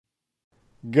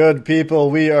Good people,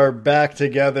 we are back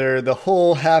together. The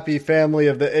whole happy family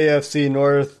of the AFC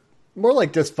North. More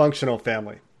like dysfunctional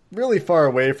family. Really far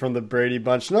away from the Brady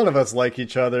Bunch. None of us like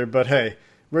each other, but hey,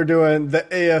 we're doing the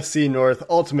AFC North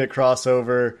Ultimate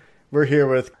Crossover. We're here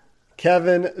with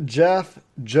Kevin, Jeff,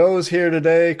 Joe's here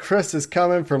today. Chris is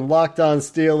coming from Locked On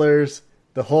Steelers.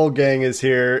 The whole gang is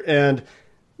here, and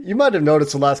you might have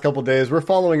noticed the last couple days, we're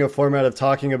following a format of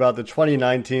talking about the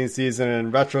 2019 season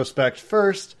in retrospect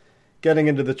first, getting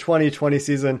into the 2020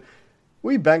 season.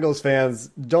 We Bengals fans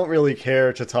don't really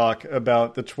care to talk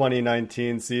about the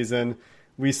 2019 season.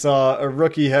 We saw a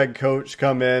rookie head coach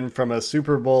come in from a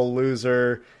Super Bowl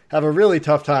loser, have a really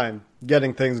tough time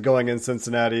getting things going in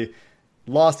Cincinnati,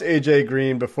 lost AJ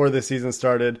Green before the season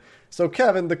started. So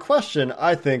Kevin, the question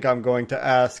I think I'm going to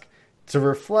ask to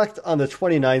reflect on the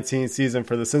 2019 season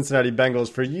for the Cincinnati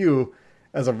Bengals for you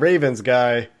as a Ravens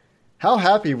guy, how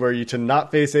happy were you to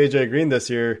not face AJ Green this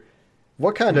year?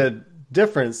 What kind of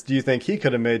difference do you think he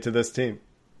could have made to this team?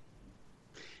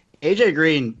 AJ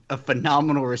Green, a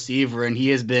phenomenal receiver, and he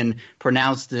has been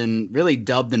pronounced and really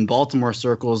dubbed in Baltimore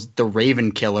circles the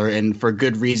Raven Killer, and for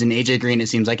good reason. AJ Green, it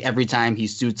seems like every time he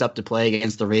suits up to play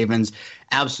against the Ravens,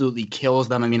 absolutely kills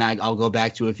them. I mean, I'll go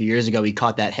back to a few years ago. He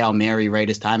caught that Hail Mary right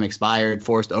as time expired,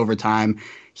 forced overtime.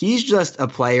 He's just a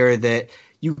player that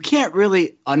you can't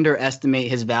really underestimate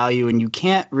his value, and you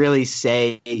can't really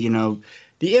say,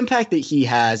 the impact that he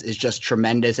has is just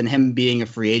tremendous, and him being a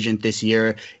free agent this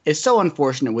year is so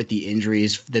unfortunate with the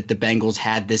injuries that the Bengals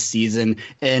had this season.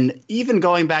 And even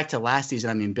going back to last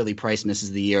season, I mean, Billy Price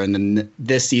misses the year, and then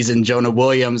this season, Jonah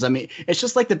Williams. I mean, it's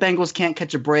just like the Bengals can't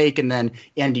catch a break, and then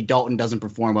Andy Dalton doesn't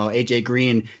perform well. AJ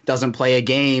Green doesn't play a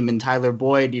game, and Tyler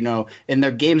Boyd, in their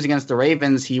games against the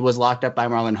Ravens, he was locked up by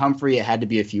Marlon Humphrey. It had to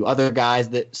be a few other guys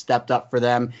that stepped up for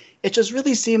them. It just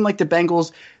really seemed like the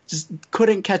Bengals just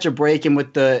couldn't catch a break. And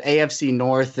with the AFC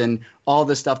North and all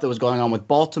the stuff that was going on with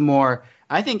Baltimore,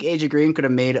 I think AJ Green could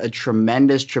have made a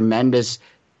tremendous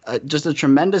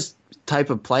type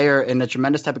of player and a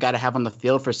tremendous type of guy to have on the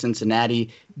field for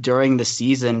Cincinnati during the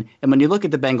season. And when you look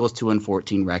at the Bengals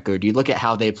 2-14 record, you look at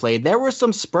how they played, there were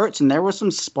some spurts and there were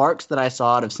some sparks that I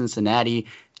saw out of Cincinnati.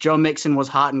 Joe Mixon was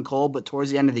hot and cold, but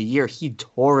towards the end of the year, he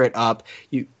tore it up.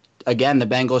 Again, the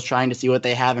Bengals trying to see what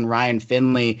they have in Ryan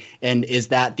Finley, and is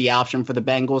that the option for the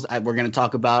Bengals? We're going to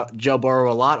talk about Joe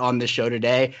Burrow a lot on this show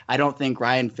today. I don't think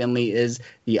Ryan Finley is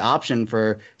the option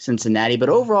for Cincinnati, but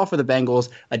overall for the Bengals,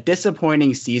 a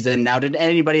disappointing season. Now, did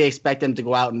anybody expect them to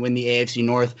go out and win the AFC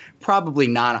North? Probably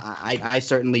not. I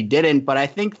certainly didn't, but I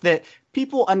think that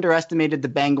people underestimated the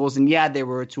Bengals, and yeah, they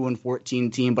were a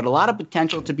 2-14 team, but a lot of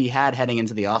potential to be had heading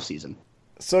into the offseason.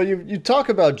 So you talk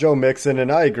about Joe Mixon,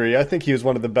 and I agree. I think he was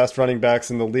one of the best running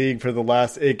backs in the league for the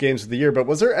last 8 games of the year. But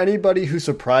was there anybody who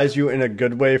surprised you in a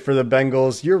good way for the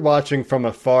Bengals? You're watching from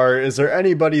afar. Is there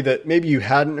anybody that maybe you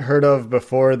hadn't heard of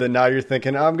before that now you're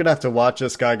thinking, I'm going to have to watch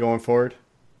this guy going forward?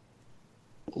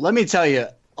 Let me tell you,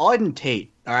 Auden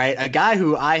Tate, all right, a guy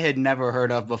who I had never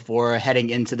heard of before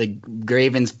heading into the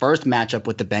Ravens' first matchup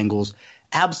with the Bengals,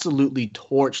 absolutely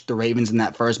torched the Ravens in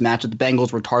that first match. The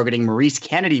Bengals were targeting Maurice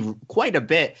Kennedy quite a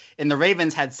bit, and the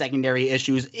Ravens had secondary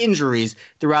issues, injuries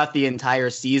throughout the entire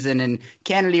season, and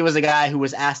Kennedy was a guy who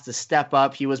was asked to step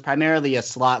up. He was primarily a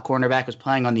slot cornerback, was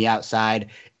playing on the outside,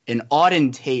 and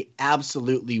Auden Tate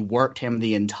absolutely worked him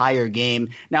the entire game.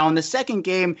 Now, in the second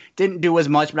game, didn't do as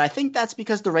much, but I think that's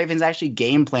because the Ravens actually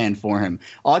game planned for him.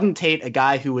 Auden Tate, a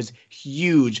guy who was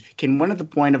huge, can win at the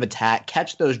point of attack,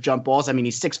 catch those jump balls. I mean,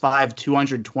 he's 6'5",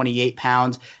 228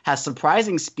 pounds, has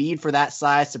surprising speed for that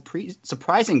size,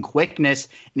 surprising quickness,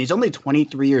 and he's only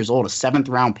 23 years old, a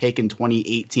 7th-round pick in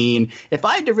 2018. If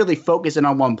I had to really focus in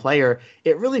on one player,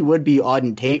 it really would be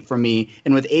Auden Tate for me.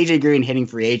 And with AJ Green hitting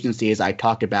free agency, as I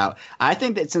talked about, I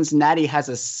think that Cincinnati has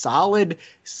a solid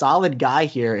guy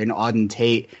here in Auden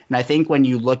Tate. And I think when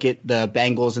you look at the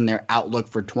Bengals and their outlook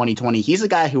for 2020, he's a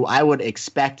guy who I would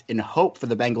expect and hope for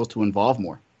the Bengals to involve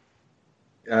more.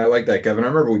 I like that, Kevin. I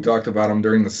remember we talked about him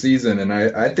during the season, and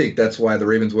I think that's why the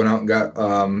Ravens went out and got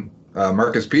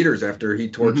Marcus Peters after he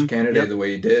torched Canada the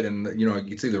way he did. And, you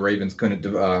can see the Ravens couldn't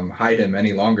hide him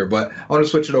any longer. But I want to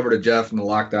switch it over to Jeff and the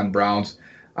Locked On Browns.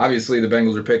 Obviously, the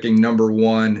Bengals are picking number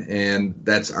 1, and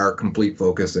that's our complete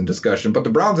focus and discussion. But the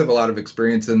Browns have a lot of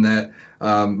experience in that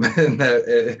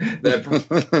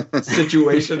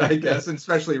situation, I guess, and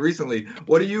especially recently.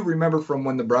 What do you remember from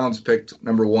when the Browns picked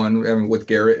number 1, I mean, with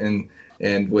Garrett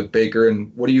and with Baker?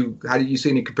 And how do you see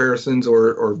any comparisons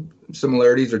or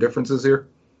similarities or differences here?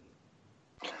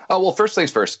 Oh, well, first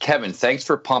things first, Kevin, thanks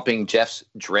for pumping Jeff's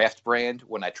draft brand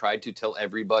when I tried to tell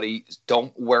everybody,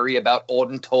 don't worry about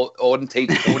Auden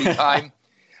Tate's 40 time.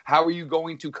 How are you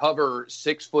going to cover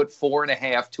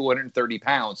 6'4.5", 230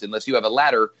 pounds? Unless you have a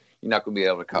ladder, you're not going to be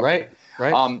able to cover.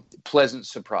 Right. Pleasant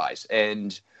surprise.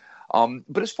 And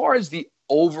but as far as the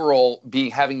overall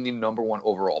having the number one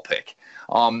overall pick,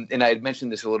 and I had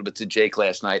mentioned this a little bit to Jake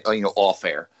last night, off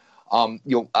air.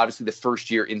 Obviously the first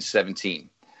year in 17.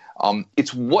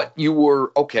 It's what you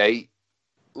were, okay,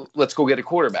 let's go get a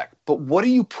quarterback. But what are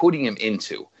you putting him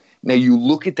into? Now you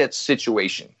look at that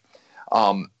situation.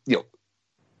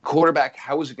 Quarterback,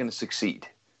 how is it going to succeed?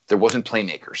 There wasn't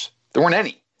playmakers. There weren't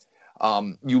any.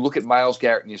 You look at Myles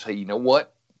Garrett and you say, you know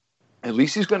what? At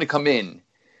least he's going to come in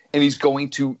and he's going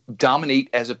to dominate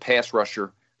as a pass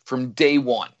rusher from day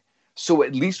one. So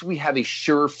at least we have a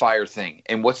surefire thing.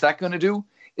 And what's that going to do?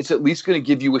 It's at least going to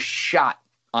give you a shot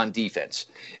on defense.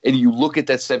 And you look at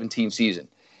that 17 season,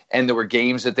 and there were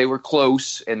games that they were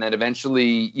close, and then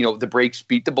eventually, the breaks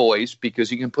beat the boys because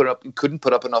couldn't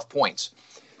put up enough points.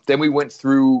 Then we went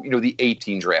through, the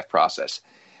 18 draft process.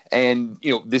 And,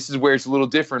 this is where it's a little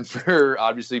different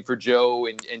obviously for Joe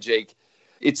and Jake.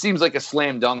 It seems like a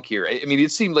slam dunk here. I mean,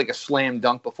 it seemed like a slam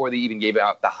dunk before they even gave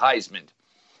out the Heisman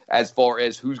as far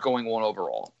as who's going on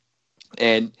overall.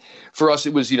 And for us,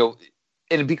 it was,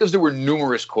 and because there were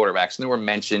numerous quarterbacks and they were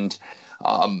mentioned,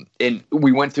 and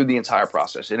we went through the entire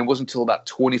process. And it wasn't until about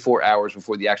 24 hours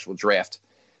before the actual draft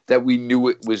that we knew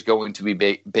it was going to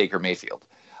be Baker Mayfield.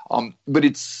 But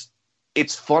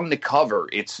it's fun to cover.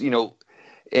 It's,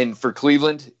 and for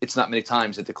Cleveland, it's not many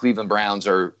times that the Cleveland Browns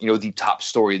are, the top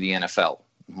story of the NFL.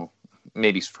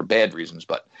 Maybe for bad reasons,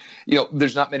 but,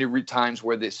 there's not many times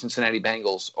where the Cincinnati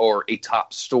Bengals are a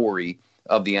top story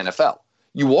of the NFL.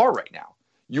 You are right now.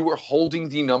 You are holding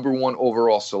the number one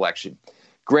overall selection.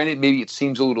 Granted, maybe it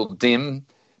seems a little dim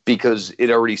because it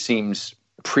already seems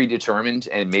predetermined,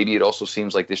 and maybe it also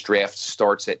seems like this draft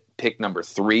starts at pick number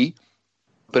 3.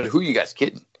 But who are you guys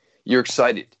kidding? You're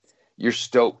excited. You're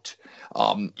stoked.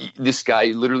 This guy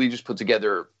literally just put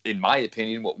together, in my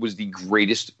opinion, what was the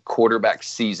greatest quarterback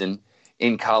season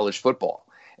in college football.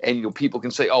 And, people can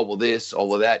say, oh, well, this,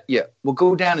 all of that. Yeah, well,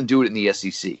 go down and do it in the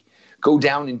SEC. Go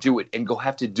down and do it and go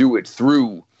have to do it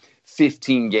through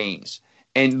 15 games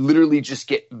and literally just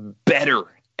get better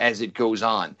as it goes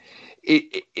on.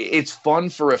 It's fun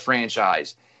for a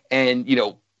franchise. And,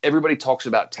 everybody talks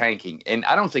about tanking. And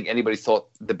I don't think anybody thought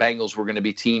the Bengals were going to be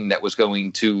a team that was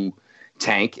going to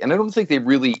tank. And I don't think they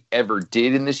really ever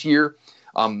did in this year.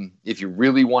 If you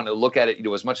really want to look at it,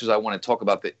 as much as I want to talk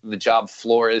about the job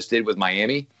Flores did with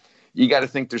Miami, you got to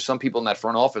think there's some people in that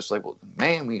front office like, well,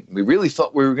 man, we really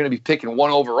thought we were going to be picking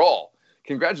 1 overall.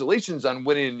 Congratulations on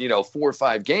winning, 4 or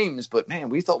 5 games. But, man,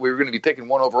 we thought we were going to be picking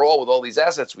 1 overall with all these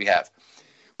assets we have.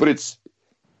 But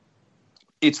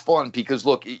it's fun because,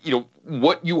 look,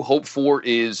 what you hope for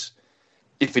is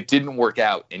if it didn't work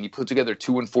out and you put together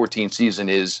 2-14 season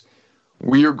is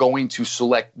we are going to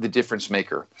select the difference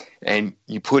maker. And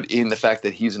you put in the fact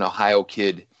that he's an Ohio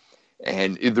kid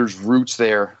and there's roots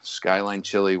there, Skyline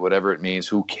Chili, whatever it means,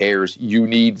 who cares? You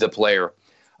need the player.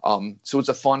 So it's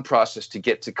a fun process to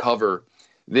get to cover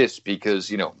this because,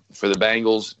 for the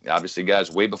Bengals, obviously,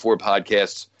 guys, way before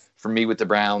podcasts, for me with the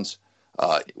Browns,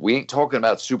 we ain't talking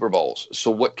about Super Bowls. So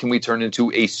what can we turn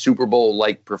into a Super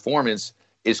Bowl-like performance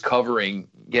is covering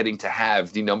getting to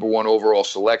have the number 1 overall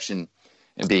selection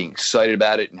and being excited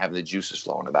about it and having the juices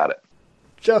flowing about it.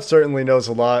 Jeff certainly knows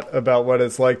a lot about what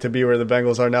it's like to be where the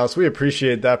Bengals are now, so we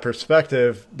appreciate that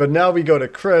perspective. But now we go to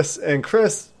Chris. And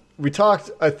Chris, we talked,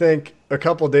 I think, a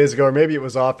couple of days ago, or maybe it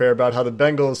was off air, about how the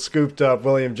Bengals scooped up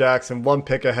William Jackson 1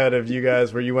 pick ahead of you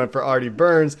guys where you went for Artie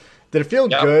Burns. Did it feel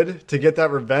good to get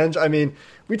that revenge? I mean,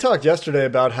 we talked yesterday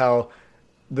about how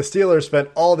the Steelers spent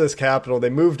all this capital. They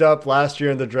moved up last year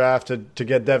in the draft to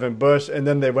get Devin Bush, and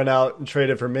then they went out and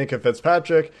traded for Minkah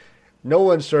Fitzpatrick. No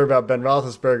one's sure about Ben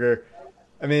Roethlisberger.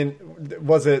 I mean,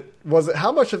 was it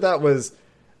how much of that was,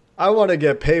 I want to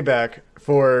get payback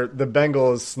for the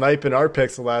Bengals sniping our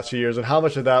picks the last few years, and how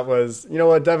much of that was, you know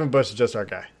what, Devin Bush is just our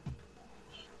guy?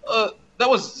 That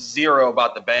was zero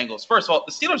about the Bengals. First of all,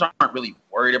 the Steelers aren't really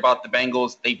worried about the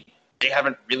Bengals. They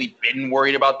haven't really been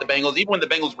worried about the Bengals. Even when the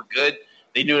Bengals were good,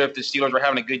 they knew that if the Steelers were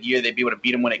having a good year, they'd be able to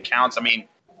beat them when it counts. I mean,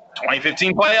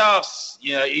 2015 playoffs,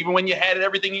 even when you had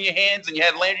everything in your hands and you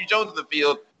had Landry Jones in the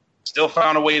field, still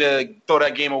found a way to throw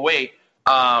that game away.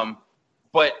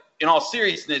 But in all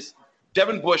seriousness,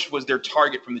 Devin Bush was their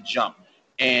target from the jump.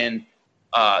 And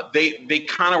they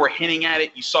kind of were hinting at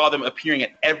it. You saw them appearing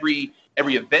at every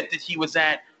event that he was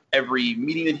at, every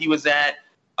meeting that he was at.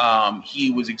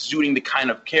 He was exuding the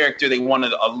kind of character they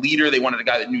wanted, a leader. They wanted a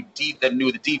guy that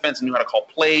knew the defense and knew how to call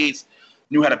plays,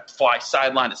 knew how to fly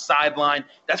sideline to sideline.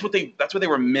 That's what they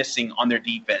were missing on their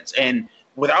defense. And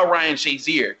without Ryan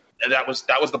Shazier, that was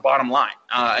the bottom line.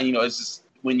 And it's just,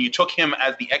 when you took him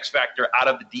as the X factor out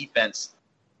of the defense,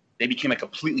 they became a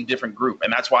completely different group,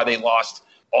 and that's why they lost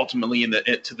ultimately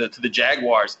to the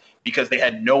Jaguars, because they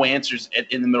had no answers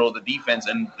in the middle of the defense,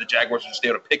 and the Jaguars were just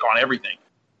able to pick on everything.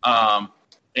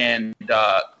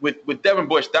 With Devin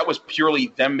Bush, that was purely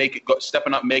them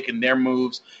stepping up, making their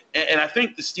moves. And I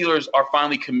think the Steelers are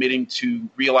finally committing to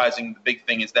realizing the big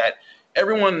thing is that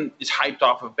everyone is hyped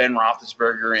off of Ben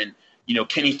Roethlisberger and,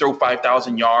 can he throw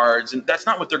 5,000 yards? And that's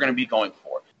not what they're going to be going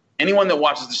for. Anyone that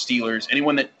watches the Steelers,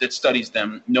 anyone that studies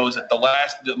them, knows that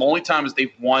the only times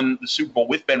they've won the Super Bowl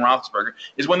with Ben Roethlisberger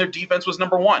is when their defense was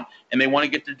number one, and they want to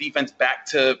get their defense back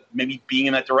to maybe being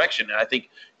in that direction. And I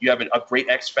think you have a great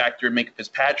X factor in Minkah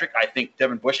Fitzpatrick. I think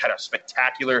Devin Bush had a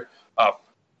spectacular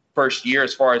first year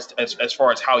as far as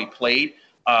how he played.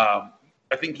 I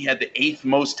think he had the 8th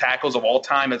most tackles of all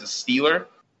time as a Steeler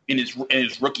in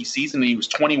his rookie season. And he was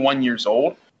 21 years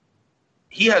old.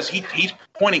 He's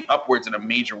pointing upwards in a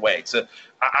major way. So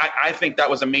I think that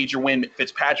was a major win.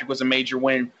 Fitzpatrick was a major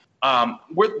win.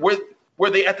 Were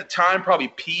they at the time probably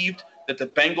peeved that the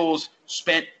Bengals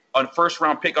spent a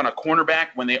first-round pick on a cornerback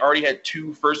when they already had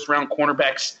 2 first-round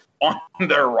cornerbacks on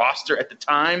their roster at the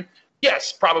time?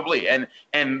 Yes, probably. And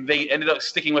they ended up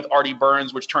sticking with Artie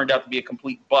Burns, which turned out to be a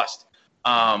complete bust.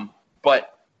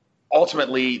 But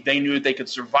ultimately, they knew that they could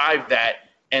survive that,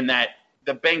 and that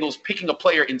the Bengals picking a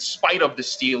player in spite of the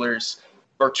Steelers,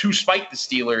 or to spite the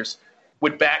Steelers,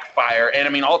 would backfire. And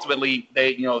I mean, ultimately,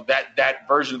 they, that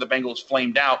version of the Bengals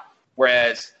flamed out,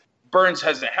 whereas Burns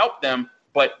hasn't helped them,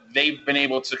 but they've been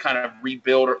able to kind of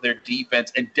rebuild their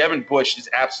defense. And Devin Bush is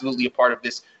absolutely a part of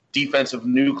this defensive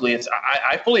nucleus.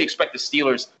 I fully expect the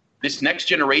Steelers, this next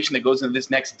generation that goes into this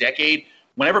next decade,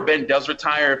 whenever Ben does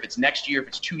retire, if it's next year, if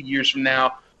it's 2 years from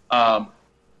now,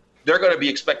 they're going to be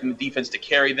expecting the defense to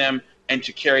carry them, and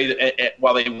to carry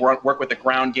while they work with the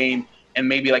ground game, and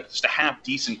maybe like just a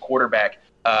half-decent quarterback.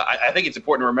 I think it's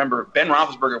important to remember Ben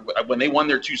Roethlisberger, when they won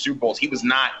their 2 Super Bowls, he was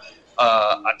not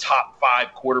a top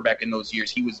 5 quarterback in those years.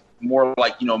 He was more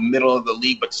like, middle of the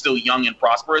league, but still young and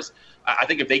prosperous. I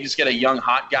think if they just get a young,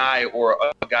 hot guy, or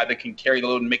a guy that can carry the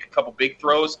load and make a couple big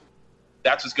throws,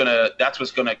 that's what's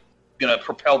gonna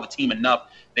propel the team enough.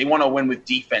 They want to win with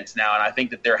defense now, and I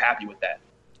think that they're happy with that.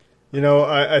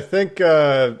 I think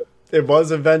it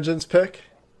was a vengeance pick.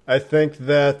 I think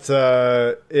that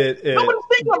nobody's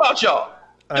thinking about y'all.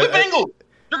 You're the Bengals.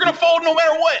 You're gonna fold no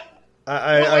matter what.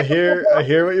 I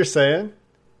hear what you're saying,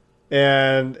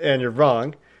 and you're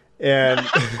wrong, and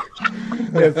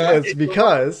it's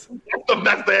because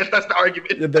that's the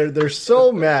argument. They're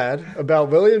so mad about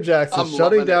William Jackson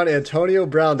shutting down Antonio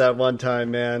Brown that one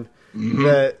time, man,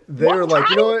 that they were like,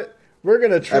 you know what? We're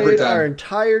going to trade our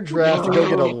entire draft to go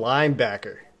get a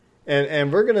linebacker.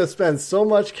 And we're going to spend so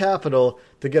much capital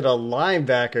to get a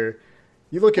linebacker.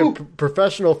 You look at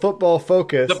Professional Football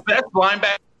Focus. The best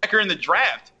linebacker in the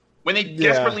draft when they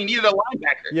desperately needed a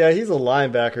linebacker. Yeah, he's a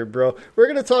linebacker, bro. We're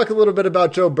going to talk a little bit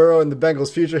about Joe Burrow and the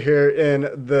Bengals' future here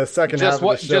in the second half of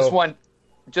the show.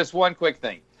 Just one quick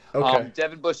thing. Okay.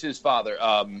 Devin Bush's father,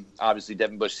 obviously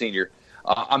Devin Bush Sr.,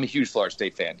 I'm a huge Florida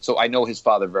State fan, so I know his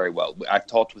father very well. I've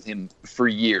talked with him for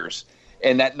years.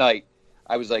 And that night,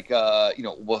 I was like,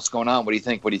 what's going on? What do you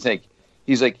think? What do you think?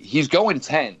 He's like, he's going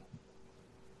 10.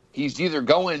 He's either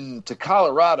going to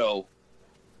Colorado,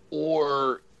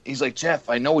 or he's like, Jeff,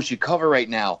 I know what you cover right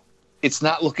now. It's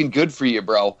not looking good for you,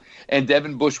 bro. And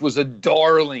Devin Bush was a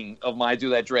darling of mine through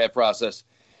that draft process.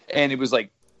 And it was like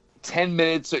 10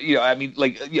 minutes,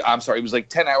 I'm sorry, it was like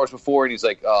 10 hours before, and he's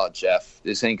like, oh, Jeff,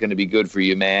 this ain't going to be good for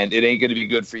you, man. It ain't going to be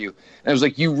good for you. And I was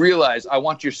like, you realize I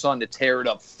want your son to tear it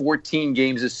up 14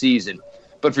 games a season,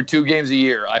 but for 2 games a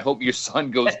year, I hope your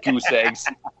son goes goose eggs.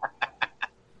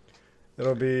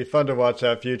 It'll be fun to watch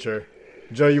that future.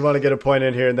 Joe, you want to get a point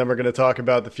in here, and then we're going to talk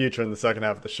about the future in the second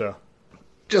half of the show.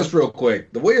 Just real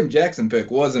quick, the William Jackson pick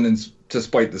wasn't to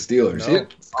spite the Steelers.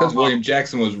 Because William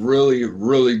Jackson was really,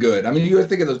 really good. I mean, you got to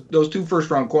think of those 2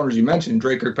 first-round corners you mentioned,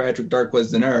 Drake Kirkpatrick,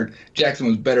 Darqueze Dennard. Jackson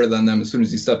was better than them as soon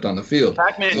as he stepped on the field.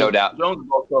 Pac-Man, no doubt. Jones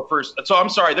both go first. So I'm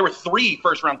sorry, there were 3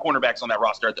 first-round cornerbacks on that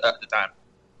roster at the time.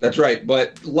 That's right.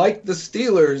 But like the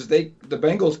Steelers, the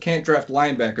Bengals can't draft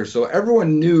linebackers, so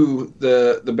everyone knew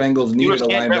the Bengals needed a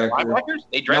linebacker.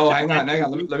 They drafted hang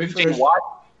on. Let me finish.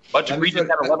 Bunch of Regis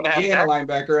had 11 and a half. He ain't a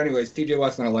linebacker. Anyways, TJ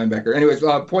Watt's not a linebacker. Anyways,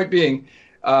 point being,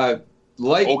 the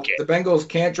Bengals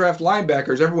can't draft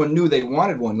linebackers, everyone knew they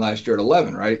wanted one last year at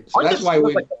 11, right? So that's why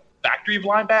like factory of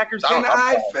linebackers? Can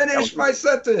I finish my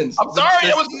sentence? I'm sorry,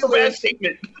 that was a bad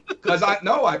statement. Because I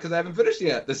haven't finished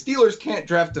yet. The Steelers can't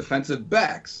draft defensive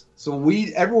backs. So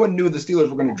everyone knew the Steelers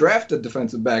were going to draft a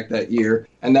defensive back that year,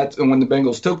 and when the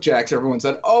Bengals took Jax, everyone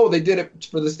said, "Oh, they did it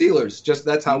for the Steelers." Just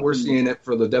that's how we're seeing it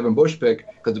for the Devin Bush pick,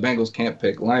 because the Bengals can't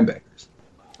pick linebackers.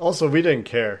 Also, we didn't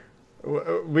care.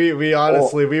 We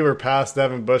honestly we were past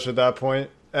Devin Bush at that point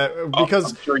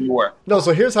because I'm sure you were. No,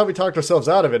 so here's how we talked ourselves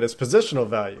out of it: it's positional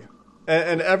value.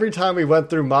 And every time we went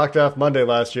through Mock Draft Monday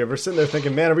last year, we're sitting there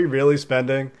thinking, "Man, are we really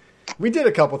spending?" We did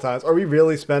a couple times. Are we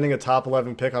really spending a top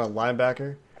 11 pick on a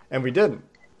linebacker? And we didn't,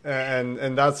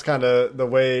 and that's kind of the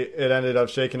way it ended up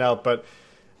shaking out. But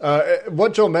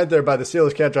what Joe meant there by the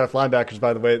Steelers can't draft linebackers,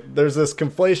 by the way, there's this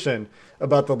conflation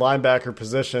about the linebacker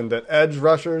position that edge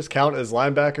rushers count as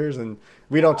linebackers, and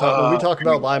we don't talk. When we talk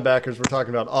about linebackers, we're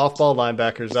talking about off-ball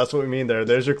linebackers. That's what we mean there.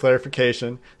 There's your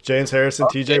clarification. James Harrison,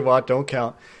 T.J. Watt don't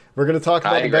count. We're going to talk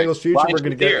about the Bengals' future. We're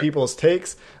going to get people's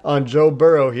takes on Joe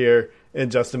Burrow here in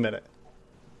just a minute.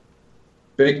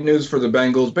 Big news for the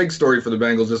Bengals. Big story for the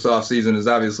Bengals this offseason is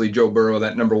obviously Joe Burrow,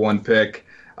 that number one pick.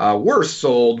 We're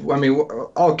sold. I mean,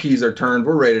 all keys are turned.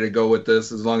 We're ready to go with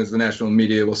this as long as the national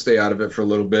media will stay out of it for a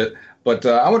little bit. But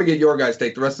I want to get your guys'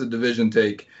 take, the rest of the division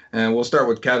take, and we'll start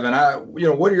with Kevin.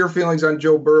 What are your feelings on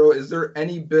Joe Burrow? Is there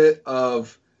any bit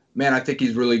of, man, I think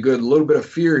he's really good, a little bit of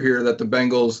fear here that the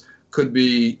Bengals could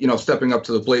be, stepping up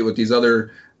to the plate with these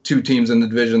other two teams in the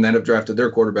division that have drafted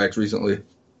their quarterbacks recently?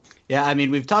 Yeah, I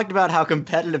mean, we've talked about how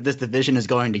competitive this division is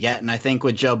going to get, and I think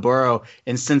with Joe Burrow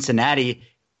in Cincinnati,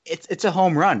 it's a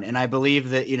home run. And I believe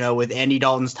that, with Andy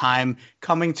Dalton's time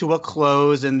coming to a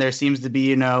close, and there seems to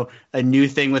be, a new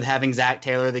thing with having Zach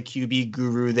Taylor, the QB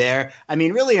guru there. I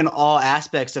mean, really in all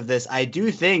aspects of this, I do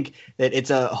think that it's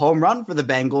a home run for the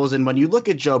Bengals. And when you look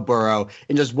at Joe Burrow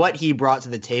and just what he brought to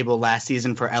the table last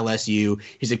season for LSU,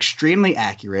 he's extremely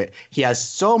accurate. He has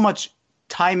so much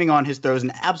timing on his throws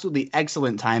and absolutely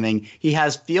excellent timing. He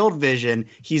has field vision.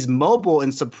 He's mobile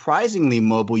and surprisingly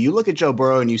mobile. You look at Joe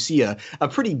Burrow and you see a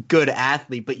pretty good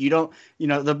athlete, but you don't,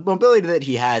 the mobility that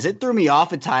he has, it threw me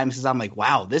off at times because I'm like,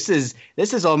 wow, this is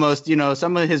almost,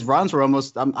 some of his runs were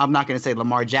almost, I'm not going to say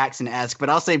Lamar Jackson-esque, but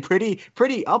I'll say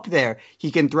pretty up there.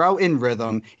 He can throw in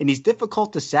rhythm, and he's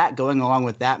difficult to sack going along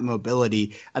with that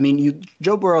mobility. I mean,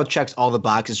 Joe Burrow checks all the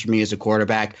boxes for me as a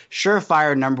quarterback.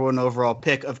 Surefire number one overall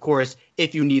pick, of course,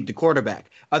 if you need the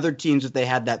quarterback. Other teams, if they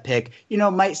had that pick,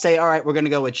 might say, all right, we're going to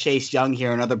go with Chase Young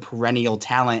here, another perennial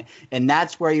talent. And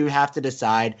that's where you have to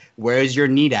decide, where's your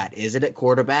need at? Is it at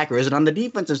quarterback or is it on the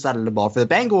defensive side of the ball? For the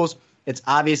Bengals, it's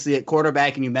obviously at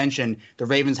quarterback, and you mentioned the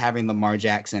Ravens having Lamar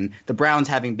Jackson, the Browns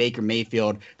having Baker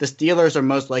Mayfield. The Steelers are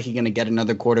most likely going to get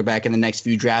another quarterback in the next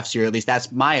few drafts here, at least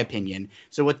that's my opinion.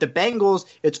 So with the Bengals,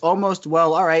 it's almost,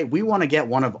 well, all right, we want to get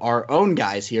one of our own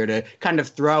guys here to kind of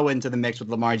throw into the mix with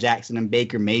Lamar Jackson and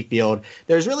Baker Mayfield.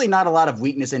 There's really not a lot of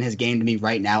weakness in his game to me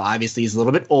right now. Obviously, he's a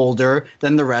little bit older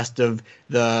than the rest of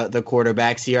the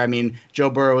quarterbacks here. I mean, Joe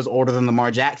Burrow is older than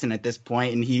Lamar Jackson at this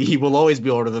point, and he will always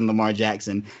be older than Lamar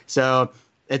Jackson. So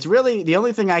it's really the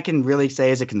only thing I can really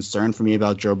say is a concern for me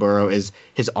about Joe Burrow is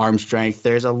his arm strength.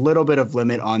 There's a little bit of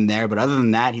limit on there, but other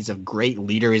than that, he's a great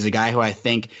leader. He's a guy who I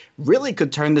think really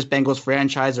could turn this Bengals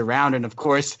franchise around. And of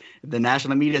course, the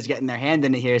national media is getting their hand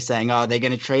in it here saying, oh, they're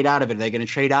going to trade out of it. They're going to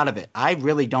trade out of it. I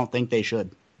really don't think they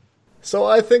should. So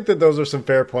I think that those are some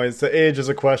fair points. The age is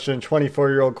a question.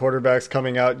 24-year-old quarterbacks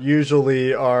coming out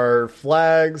usually are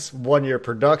flags, 1-year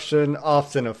production,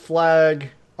 often a flag.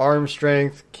 Arm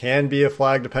strength can be a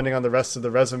flag depending on the rest of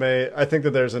the resume. I think that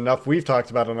there's enough we've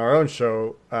talked about on our own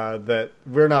show that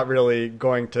we're not really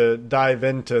going to dive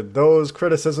into those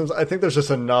criticisms. I think there's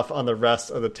just enough on the rest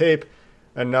of the tape,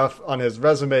 enough on his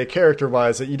resume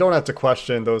character-wise that you don't have to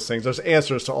question those things. There's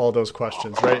answers to all those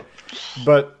questions, right?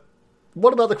 But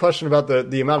what about the question about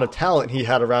the amount of talent he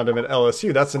had around him at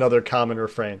LSU? That's another common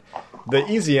refrain. The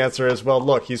easy answer is, well,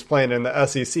 look, he's playing in the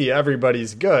SEC.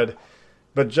 Everybody's good.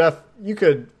 But, Jeff, you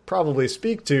could probably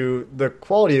speak to the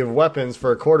quality of weapons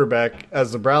for a quarterback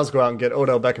as the Browns go out and get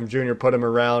Odell Beckham Jr., put him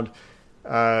around.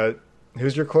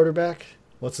 Who's your quarterback?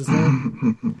 What's his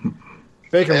name?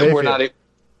 Baker Mayfield.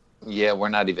 We're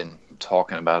not even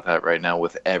talking about that right now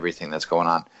with everything that's going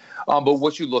on. But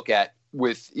what you look at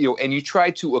with, and you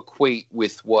try to equate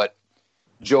with what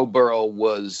Joe Burrow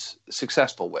was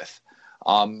successful with,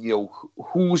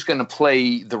 who's going to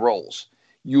play the roles?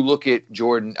 You look at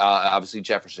Jordan, obviously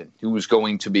Jefferson, who was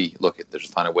going to be, there's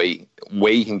a ton of way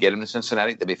you can get him to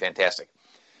Cincinnati. That'd be fantastic.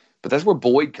 But that's where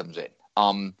Boyd comes in.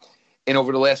 And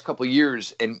over the last couple of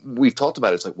years, and we've talked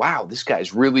about it, it's like, wow, this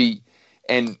guy's really,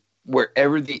 and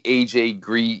wherever the A.J.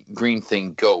 Green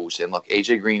thing goes, and look,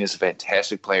 A.J. Green is a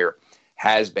fantastic player.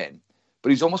 has been.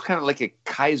 But he's almost kind of like a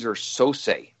Kaiser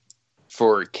Sose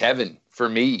for Kevin, for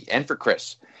me, and for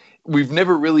Chris. We've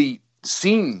never really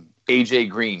seen AJ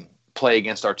Green play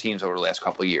against our teams over the last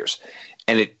couple of years.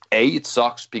 And it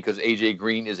sucks because AJ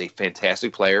Green is a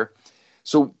fantastic player.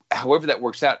 So however that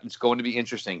works out, it's going to be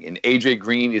interesting. And AJ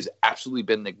Green has absolutely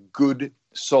been the good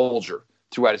soldier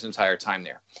throughout his entire time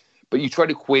there. But you try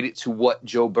to equate it to what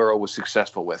Joe Burrow was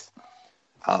successful with.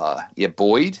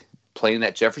 Boyd playing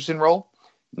that Jefferson role,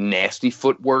 nasty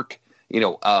footwork,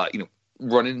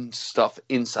 running stuff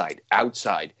inside,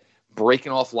 outside,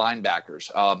 breaking off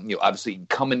linebackers, obviously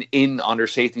coming in under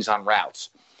safeties on routes.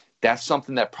 That's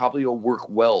something that probably will work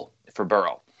well for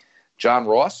Burrow. John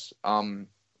Ross,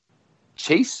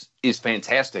 Chase is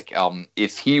fantastic.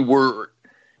 If he were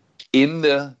in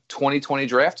the 2020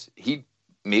 draft, he'd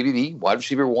maybe be wide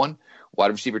receiver 1,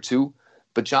 wide receiver 2.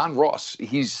 But John Ross,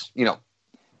 he's,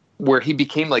 where he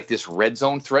became like this red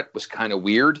zone threat was kind of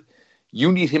weird.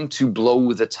 You need him to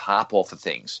blow the top off of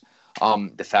things.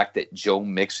 The fact that Joe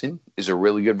Mixon is a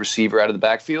really good receiver out of the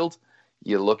backfield.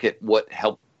 You look at what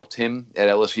helped him at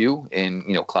LSU and,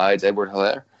 Clyde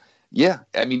Edwards-Helaire. Yeah,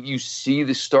 I mean, you see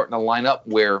this starting to line up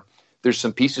where there's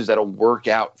some pieces that'll work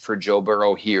out for Joe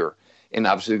Burrow here. And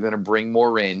obviously they're going to bring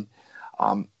more in.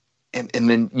 And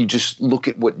then you just look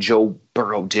at what Joe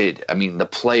Burrow did. I mean, the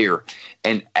player.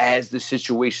 And as the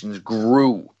situations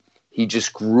grew, he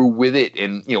just grew with it.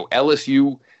 And,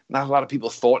 LSU, not a lot of people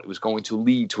thought it was going to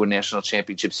lead to a national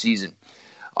championship season.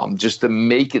 Just the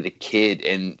make of the kid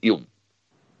and,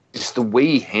 just the way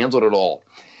he handled it all.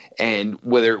 And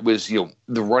whether it was,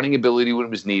 the running ability when it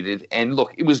was needed. And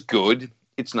look, it was good.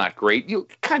 It's not great.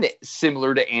 Kind of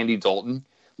similar to Andy Dalton.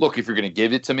 Look, if you're going to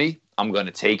give it to me, I'm going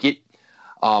to take it.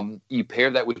 You pair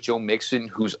that with Joe Mixon,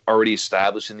 who's already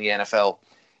established in the NFL.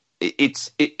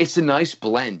 It's a nice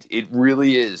blend. It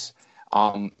really is.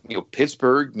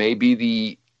 Pittsburgh may be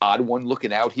the odd one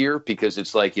looking out here because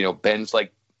it's like, Ben's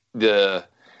like the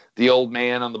old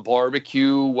man on the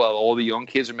barbecue while all the young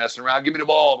kids are messing around. Give me the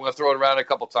ball. I'm going to throw it around a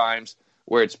couple times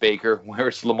where it's Baker, where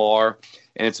it's Lamar,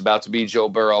 and it's about to be Joe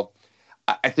Burrow.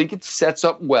 I think it sets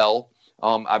up well.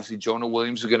 Obviously, Jonah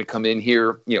Williams is going to come in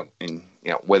here, and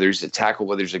whether he's a tackle,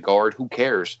 whether he's a guard, who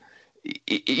cares?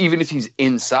 Even if he's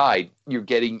inside, you're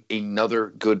getting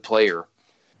another good player,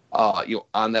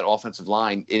 on that offensive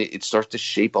line. It starts to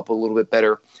shape up a little bit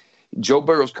better. Joe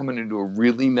Burrow's coming into a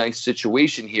really nice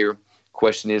situation here.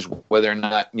 Question is whether or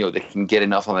not, they can get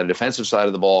enough on the defensive side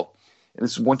of the ball. And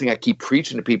this is one thing I keep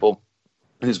preaching to people.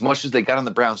 And as much as they got on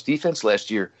the Browns defense last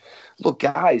year, look,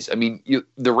 guys, I mean,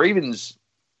 the Ravens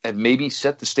have maybe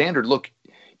set the standard. Look,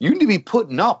 you need to be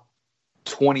putting up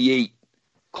 28,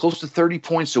 close to 30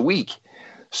 points a week.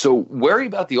 So worry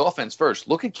about the offense first.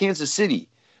 Look at Kansas City.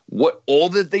 All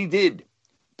that they did,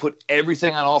 put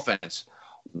everything on offense.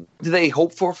 Do they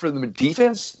hope for the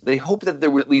defense? They hope that they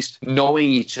were at least knowing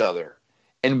each other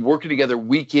and working together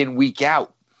week in, week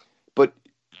out. But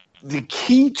the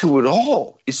key to it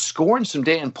all is scoring some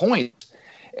damn points.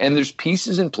 And there's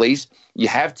pieces in place. You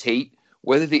have Tate.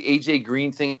 Whether the AJ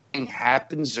Green thing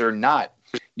happens or not,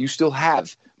 you still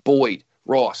have Boyd,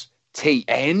 Ross, Tate,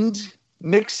 and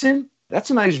Mixon. That's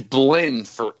a nice blend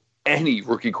for any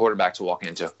rookie quarterback to walk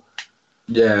into.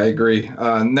 Yeah, I agree.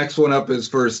 Next one up is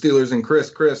for Steelers and Chris.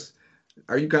 Chris,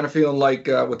 are you kind of feeling like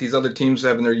with these other teams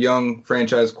having their young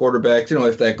franchise quarterbacks,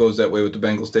 if that goes that way with the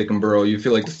Bengals taking Burrow, you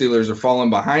feel like the Steelers are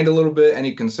falling behind a little bit?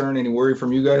 Any concern, any worry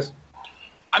from you guys?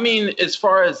 I mean, as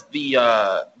far as the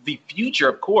future,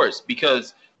 of course,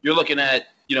 because you're looking at,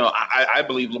 I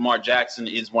believe Lamar Jackson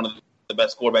is one of the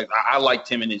best quarterbacks. I liked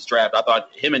him in his draft. I thought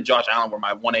him and Josh Allen were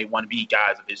my 1A, 1B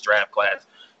guys of his draft class.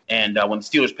 And when the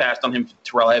Steelers passed on him for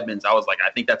Terrell Edmonds, I was like, I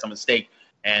think that's a mistake.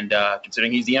 And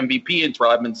considering he's the MVP and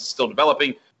Terrell Edmonds is still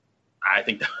developing, I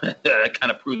think that kind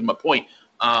of proves my point.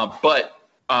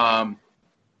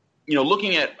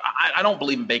 Looking at, I don't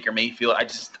believe in Baker Mayfield.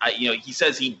 He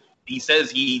says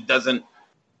he doesn't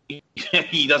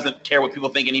care what people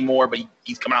think anymore, but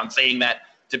he's coming out and saying that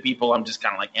to people. I'm just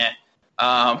kind of like, eh.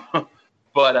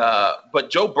 But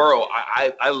Joe Burrow,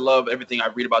 I love everything I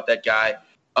read about that guy.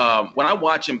 When I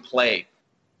watch him play,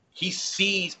 he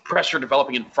sees pressure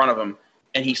developing in front of him,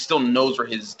 and he still knows where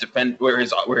his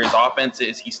offense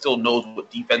is. He still knows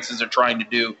what defenses are trying to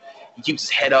do. He keeps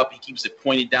his head up. He keeps it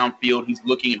pointed downfield. He's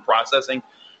looking and processing.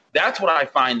 That's what I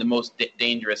find the most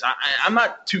dangerous. I'm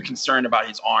not too concerned about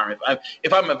his arm.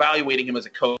 If I'm evaluating him as a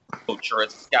coach or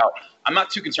as a scout, I'm not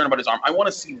too concerned about his arm. I want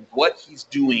to see what he's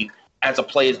doing as a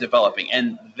play is developing,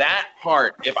 and that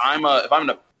part. If I'm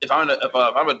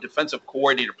a defensive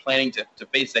coordinator planning to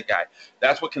face that guy,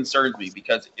 that's what concerns me,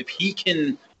 because if he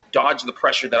can dodge the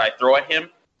pressure that I throw at him,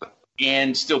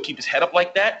 and still keep his head up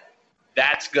like that,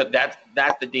 that's good. That's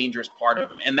the dangerous part of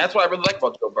him, and that's what I really like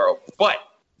about Joe Burrow. But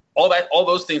all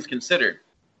those things considered,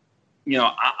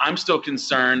 I'm still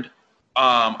concerned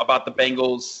about the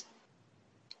Bengals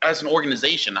as an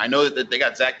organization. I know that they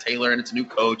got Zach Taylor and it's a new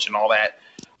coach and all that,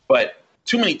 but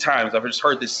too many times I've just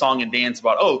heard this song and dance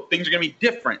about, oh, things are going to be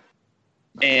different.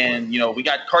 And, we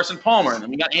got Carson Palmer and then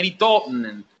we got Andy Dalton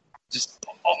and just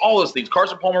all those things.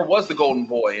 Carson Palmer was the golden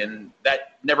boy and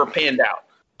that never panned out.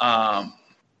 I'm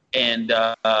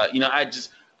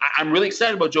really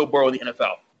excited about Joe Burrow in the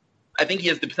NFL. I think he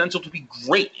has the potential to be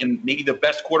great and maybe the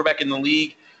best quarterback in the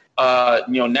league,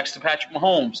 next to Patrick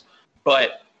Mahomes.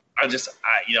 But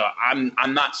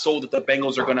I'm not sold that the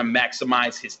Bengals are going to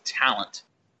maximize his talent.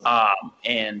 I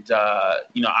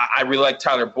really like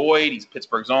Tyler Boyd. He's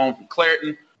Pittsburgh's own from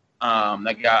Clareton.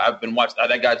 That guy I've been watching.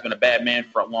 That guy's been a bad man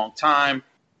for a long time.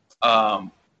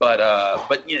 Am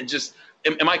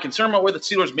I concerned about where the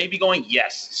Steelers may be going?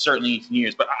 Yes, certainly in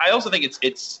years. But I also think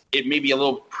it may be a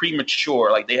little premature.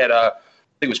 Like they had I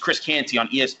think it was Chris Canty on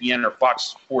ESPN or Fox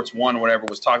Sports 1 or whatever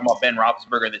was talking about Ben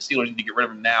Roethlisberger and the Steelers need to get rid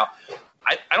of him now.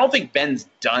 I don't think Ben's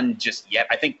done just yet.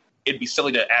 I think it'd be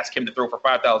silly to ask him to throw for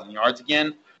 5,000 yards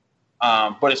again.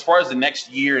 But as far as the next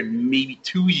year and maybe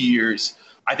 2 years,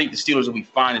 I think the Steelers will be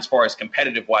fine as far as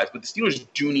competitive-wise. But the Steelers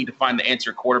do need to find the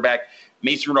answer quarterback.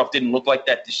 Mason Rudolph didn't look like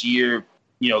that this year.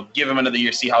 Give him another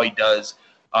year, see how he does,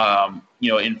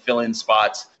 in fill-in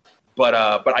spots. But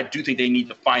I do think they need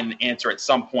to find the answer at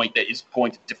some point that is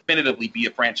going to definitively be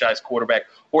a franchise quarterback,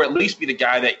 or at least be the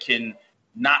guy that can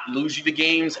not lose you the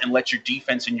games and let your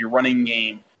defense and your running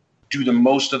game do the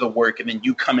most of the work, and then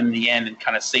you come in the end and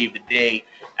kind of save the day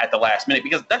at the last minute.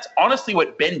 Because that's honestly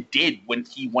what Ben did when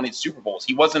he won his Super Bowls.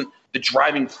 He wasn't the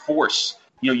driving force.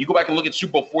 You go back and look at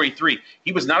Super Bowl 43.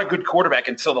 He was not a good quarterback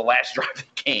until the last drive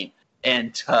that came.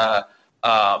 And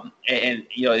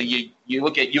you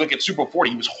look at Super Bowl 40.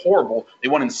 He was horrible. They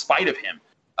won in spite of him.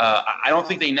 I don't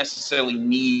think they necessarily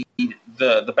need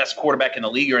the best quarterback in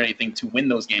the league or anything to win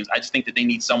those games. I just think that they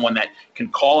need someone that can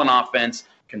call an offense,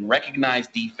 can recognize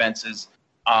defenses,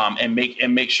 and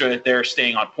make sure that they're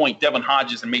staying on point. Devin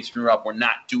Hodges and Mason Rudolph were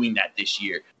not doing that this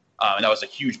year, and that was a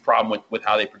huge problem with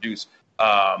how they produce.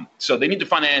 So they need to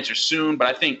find an answer soon. But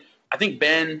I think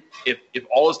Ben, if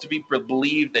all is to be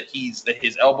believed that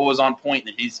his elbow is on point,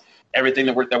 that he's everything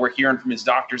that we're hearing from his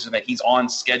doctors, and that he's on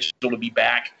schedule to be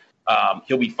back,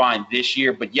 he'll be fine this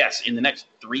year. But yes, in the next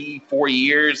 3-4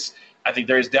 years, I think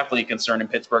there is definitely a concern in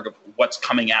Pittsburgh of what's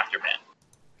coming after Ben.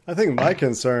 I think my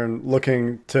concern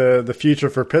looking to the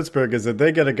future for Pittsburgh is that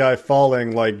they get a guy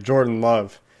falling like Jordan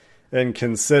Love and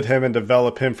can sit him and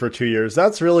develop him for 2 years.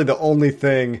 That's really the only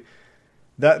thing,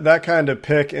 that kind of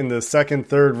pick in the second,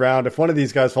 third round. If one of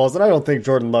these guys falls, and I don't think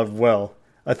Jordan Love will,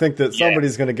 I think that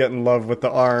somebody's going to get in love with the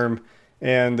arm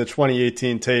and the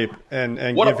 2018 tape and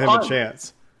give him a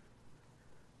chance.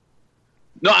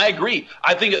 No, I agree.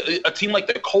 I think a team like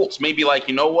the Colts may be like,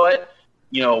 you know what?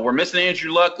 We're missing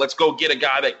Andrew Luck. Let's go get a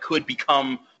guy that could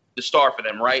become the star for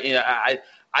them, right?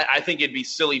 I think it'd be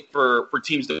silly for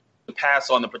teams to pass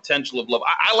on the potential of Love.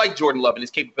 I like Jordan Love and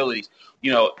his capabilities.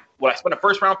 When I spend a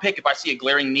first-round pick, if I see a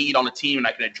glaring need on the team and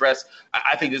I can address,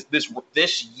 I think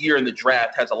this year in the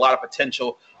draft has a lot of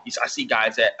potential. I see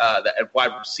guys at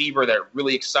wide receiver that are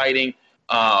really exciting.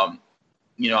 I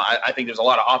think there's a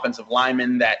lot of offensive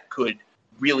linemen that could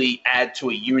really add to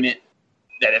a unit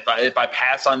that if I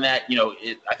pass on that,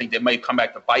 I think that might come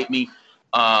back to bite me.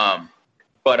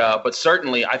 But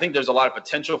certainly, I think there's a lot of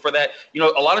potential for that. A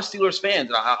lot of Steelers fans,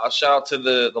 and I'll shout out to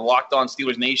the Locked On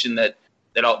Steelers Nation that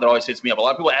always hits me up. A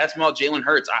lot of people ask me about Jalen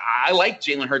Hurts. I like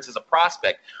Jalen Hurts as a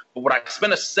prospect, but would I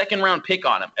spend a second-round pick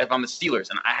on him if I'm the Steelers?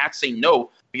 And I have to say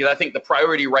no, because I think the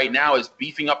priority right now is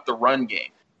beefing up the run game.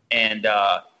 And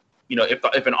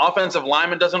if an offensive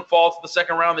lineman doesn't fall to the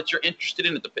second round that you're interested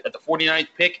in at the 49th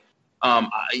pick,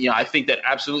 I think that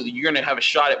absolutely you're going to have a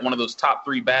shot at one of those top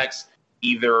three backs,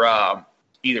 either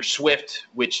Swift,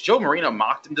 which Joe Marino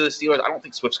mocked into the Steelers. I don't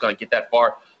think Swift's going to get that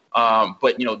far.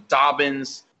 But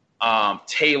Dobbins,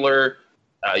 Taylor,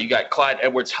 you got Clyde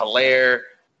Edwards-Helaire,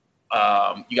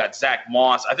 you got Zach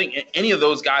Moss. I think any of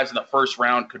those guys in the first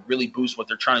round could really boost what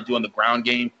they're trying to do in the ground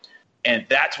game. And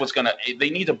that's what's going to – they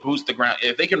need to boost the ground.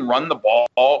 If they can run the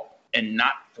ball and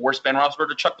not force Ben Roethlisberger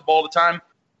to chuck the ball all the time,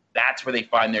 that's where they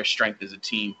find their strength as a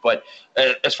team. But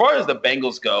as far as the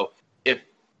Bengals go,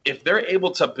 if they're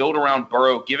able to build around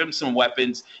Burrow, give him some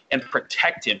weapons, and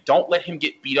protect him, don't let him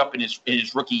get beat up in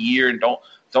his rookie year, and don't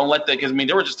let that – because,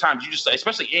 there were just times you just –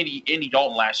 especially Andy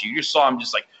Dalton last year, you just saw him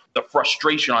just like the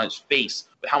frustration on his face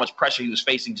with how much pressure he was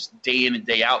facing just day in and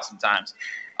day out sometimes.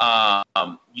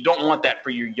 You don't want that for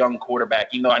your young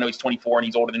quarterback, even though I know he's 24 and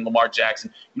he's older than Lamar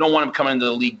Jackson. You don't want him coming into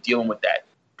the league dealing with that.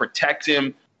 Protect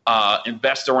him,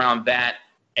 invest around that,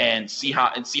 and see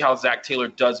how Zach Taylor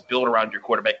does build around your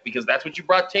quarterback, because that's what you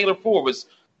brought Taylor for, was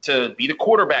to be the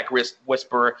quarterback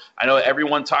whisperer. I know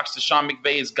everyone talks to Sean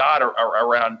McVay as God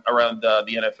around the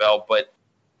NFL, but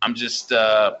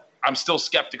I'm still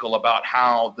skeptical about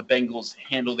how the Bengals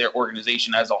handle their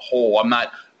organization as a whole.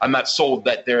 I'm not sold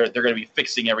that they're going to be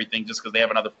fixing everything just because they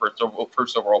have another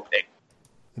first overall pick.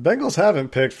 The Bengals haven't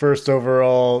picked first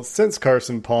overall since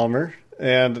Carson Palmer,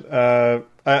 and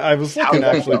I was looking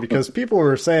actually because people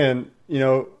were saying,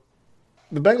 the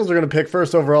Bengals are going to pick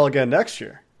first overall again next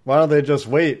year. Why don't they just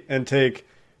wait and take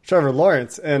Trevor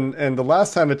Lawrence? And the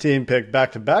last time a team picked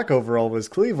back-to-back overall was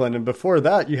Cleveland, and before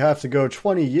that you have to go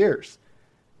 20 years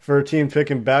for a team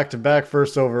picking back-to-back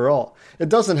first overall. It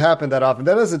doesn't happen that often.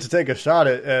 That isn't to take a shot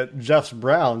at Jeff's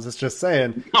Browns. It's just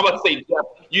saying. I'm about to say, Jeff,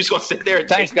 you just going to sit there and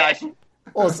thanks, guys.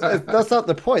 Well, that's not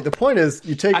the point. The point is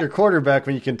you take your quarterback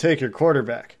when you can take your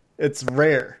quarterback. It's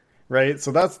rare, right?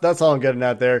 So that's all I'm getting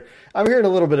at there. I'm hearing a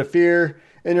little bit of fear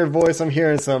in your voice. I'm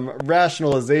hearing some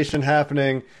rationalization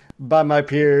happening by my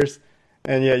peers.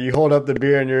 And yeah, you hold up the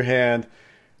beer in your hand.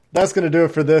 That's going to do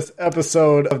it for this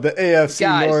episode of the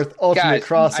AFC North Ultimate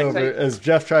Crossover as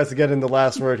Jeff tries to get in the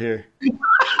last word here.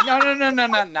 No, not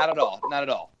at all. Not at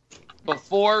all.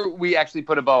 Before we actually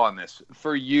put a bow on this,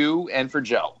 for you and for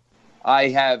Joe, I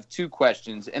have two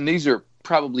questions, and these are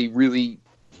probably really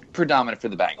predominant for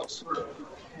the Bengals.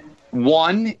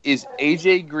 One, is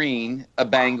AJ Green a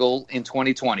Bengal in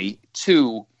 2020?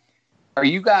 Two, do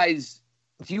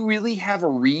you really have a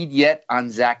read yet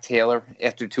on Zach Taylor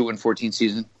after 2-14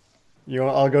 season?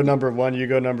 I'll go number one, you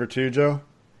go number two, Joe?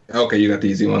 Okay, you got the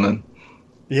easy one then.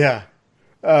 Yeah.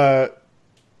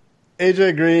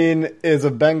 AJ Green is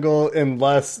a Bengal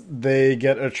unless they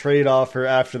get a trade offer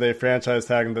after they franchise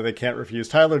tag him that they can't refuse.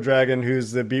 Tyler Dragon,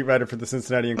 who's the beat writer for the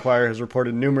Cincinnati Enquirer, has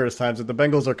reported numerous times that the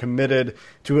Bengals are committed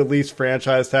to at least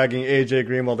franchise tagging AJ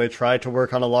Green while they try to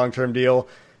work on a long-term deal.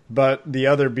 But the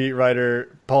other beat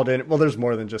writer, Paul Dehner, well, there's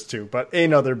more than just two, but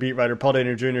another beat writer, Paul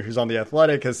Dehner Jr., who's on The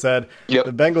Athletic, has said the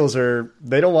Bengals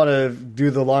they don't want to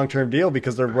do the long-term deal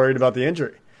because they're worried about the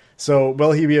injury. So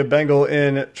will he be a Bengal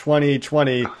in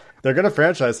 2020? They're going to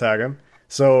franchise tag him.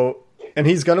 And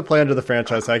he's going to play under the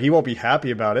franchise tag. He won't be happy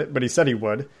about it, but he said he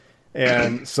would.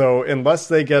 And so unless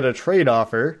they get a trade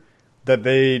offer that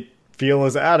they feel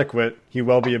is adequate, he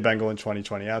will be a Bengal in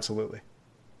 2020. Absolutely.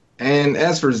 And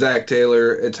as for Zach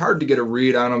Taylor, it's hard to get a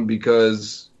read on him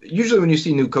because usually when you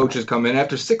see new coaches come in,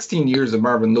 after 16 years of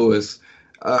Marvin Lewis,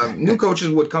 new coaches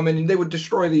would come in and they would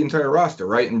destroy the entire roster,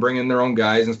 right, and bring in their own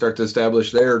guys and start to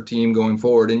establish their team going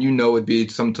forward. And it'd be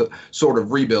some sort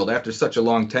of rebuild after such a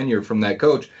long tenure from that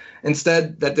coach.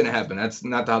 Instead, that didn't happen. That's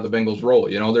not how the Bengals roll.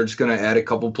 They're just going to add a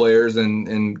couple players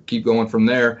and keep going from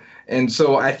there. And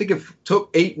so I think it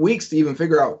took 8 weeks to even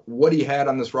figure out what he had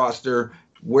on this roster,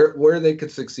 where they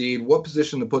could succeed, what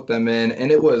position to put them in.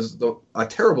 And it was a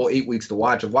terrible 8 weeks to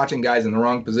watch of watching guys in the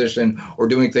wrong position or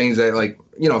doing things that, like,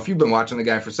 if you've been watching the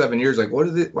guy for 7 years, like, why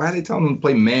are they telling him to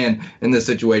play man in this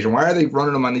situation? Why are they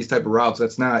running him on these type of routes?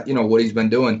 That's not, what he's been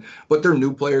doing. But they're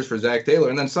new players for Zach Taylor.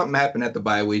 And then something happened at the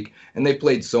bye week, and they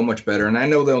played so much better. And I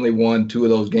know they only won 2 of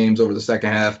those games over the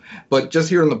second half. But just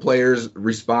hearing the players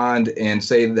respond and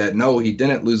say that, no, he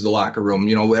didn't lose the locker room.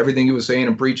 Everything he was saying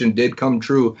and preaching did come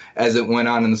true as it went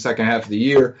on in the second half of the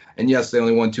year. And, yes, they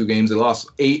only won 2 games. They lost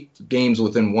 8 games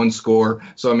within 1 score.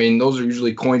 So, those are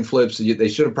usually coin flips. They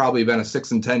should have probably been a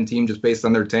 6-10 team just based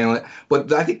on their talent.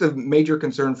 But I think the major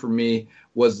concern for me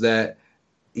was that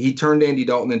he turned Andy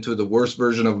Dalton into the worst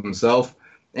version of himself.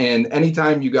 And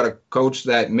anytime you got a coach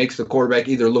that makes the quarterback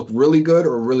either look really good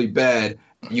or really bad,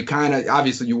 you kind of,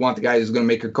 obviously you want the guy who's going to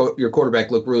make your quarterback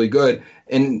look really good.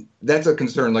 And that's a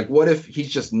concern. Like, what if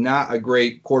he's just not a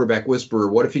great quarterback whisperer?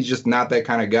 What if he's just not that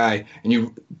kind of guy and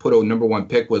you put a number 1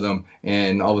 pick with him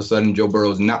and all of a sudden Joe Burrow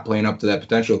is not playing up to that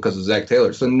potential because of Zach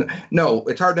Taylor? So, no,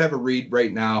 it's hard to have a read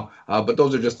right now, but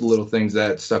those are just the little things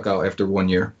that stuck out after 1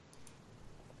 year.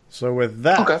 So with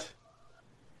that,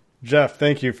 Jeff,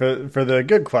 thank you for the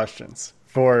good questions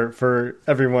for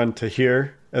everyone to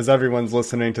hear as everyone's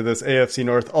listening to this AFC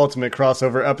North Ultimate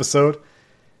Crossover episode.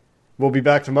 We'll be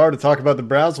back tomorrow to talk about the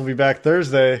Browns. We'll be back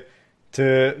Thursday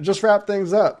to just wrap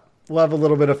things up. We'll have a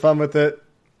little bit of fun with it.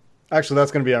 Actually,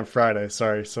 that's going to be on Friday.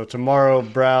 Sorry. So tomorrow,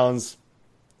 Browns,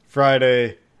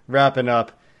 Friday, wrapping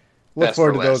up. Look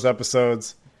forward to those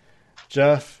episodes.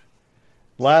 Jeff,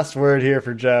 last word here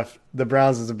for Jeff. The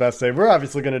Browns is the best day. We're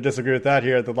obviously going to disagree with that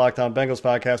here at the Locked On Bengals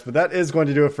podcast, but that is going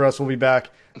to do it for us. We'll be back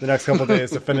the next couple of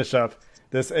days to finish up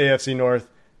this AFC North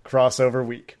crossover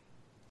week.